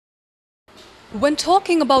When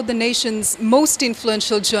talking about the nation's most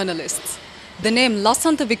influential journalists, the name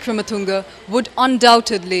Lasantha Wickremetunge would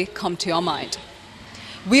undoubtedly come to your mind.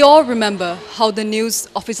 We all remember how the news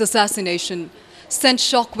of his assassination sent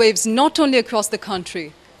shockwaves not only across the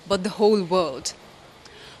country, but the whole world.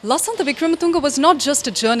 Lasantha Wickremetunge was not just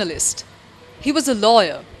a journalist. He was a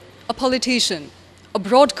lawyer, a politician, a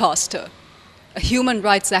broadcaster, a human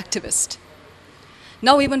rights activist.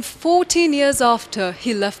 Now, even 14 years after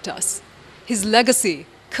he left us, his legacy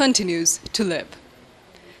continues to live.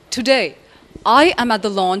 Today, I am at the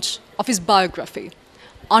launch of his biography,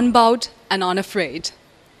 Unbowed and Unafraid,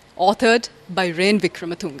 authored by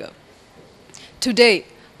Wickremetunge. Today,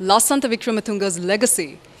 Lasantha Wickremetunge's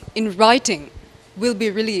legacy in writing will be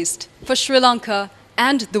released for Sri Lanka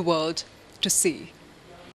and the world to see.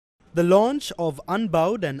 The launch of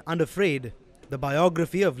Unbowed and Unafraid, the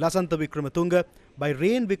biography of Lasantha Wickremetunge by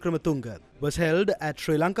Wickremetunge, was held at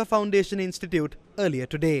Sri Lanka Foundation Institute earlier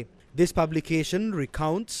today. This publication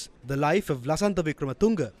recounts the life of Lasantha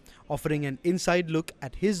Wickremetunge, offering an inside look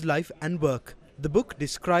at his life and work. The book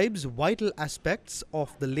describes vital aspects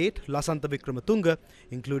of the late Lasantha Wickremetunge,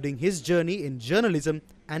 including his journey in journalism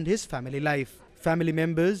and his family life. Family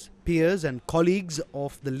members, peers and colleagues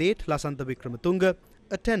of the late Lasantha Wickremetunge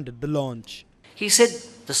attended the launch. He said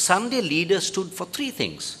the Sunday leader stood for three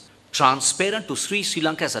things: transparent, to Sri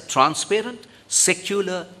Lanka as a transparent,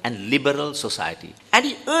 secular and liberal society. And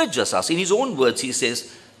he urges us, in his own words, he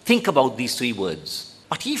says, think about these three words.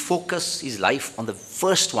 But he focused his life on the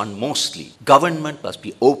first one mostly. Government must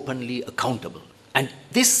be openly accountable. And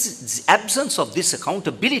this absence of this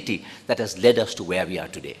accountability that has led us to where we are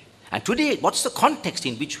today. And today, what's the context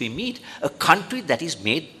in which we meet? A country that is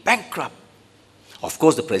made bankrupt. Of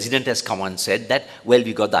course, the president has come and said that, well,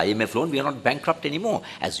 we got the IMF loan, we are not bankrupt anymore.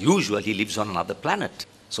 As usual, he lives on another planet.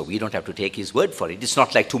 So we don't have to take his word for it. It's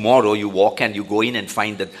not like tomorrow you walk and you go in and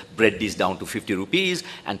find that bread is down to 50 rupees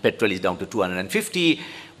and petrol is down to 250.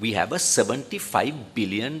 We have a $75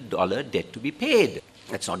 billion debt to be paid.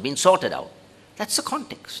 That's not been sorted out. That's the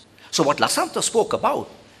context. So what Lasantha spoke about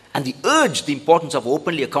and the urge, the importance of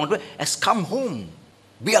openly accountable, has come home.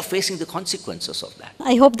 We are facing the consequences of that.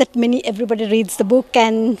 I hope that everybody reads the book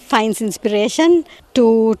and finds inspiration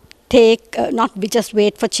to take, not just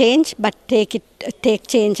wait for change, but take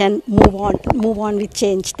change and move on with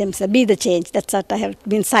change themselves. Be the change. That's what I have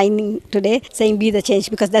been signing today, saying be the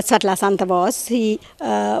change, because that's what Lasantha was. He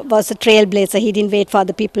was a trailblazer. He didn't wait for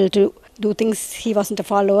other people to do things. He wasn't a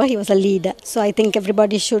follower, he was a leader. So I think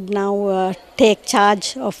everybody should now take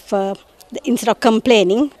charge of, instead of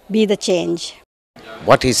complaining, be the change.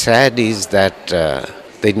 What is sad is that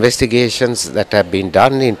the investigations that have been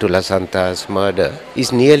done into Lasantha's murder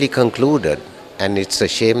is nearly concluded, and it's a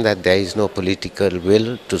shame that there is no political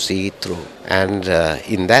will to see it through. And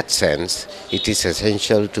in that sense, it is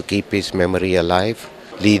essential to keep his memory alive,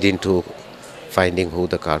 leading to finding who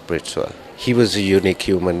the culprits were. He was a unique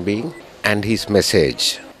human being, and his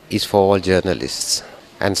message is for all journalists.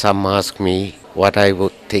 And some ask me what I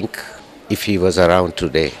would think if he was around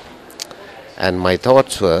today. And my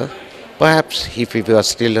thoughts were, perhaps if he was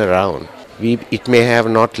still around, it may have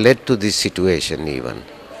not led to this situation even.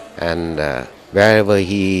 And wherever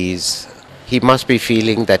he is, he must be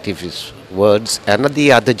feeling that if his words and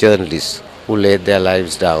the other journalists who laid their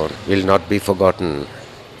lives down will not be forgotten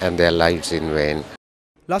and their lives in vain.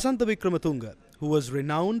 Lasantha Wickremetunge, who was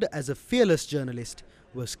renowned as a fearless journalist,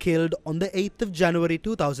 was killed on the 8th of January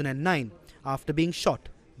 2009 after being shot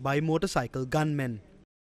by motorcycle gunmen.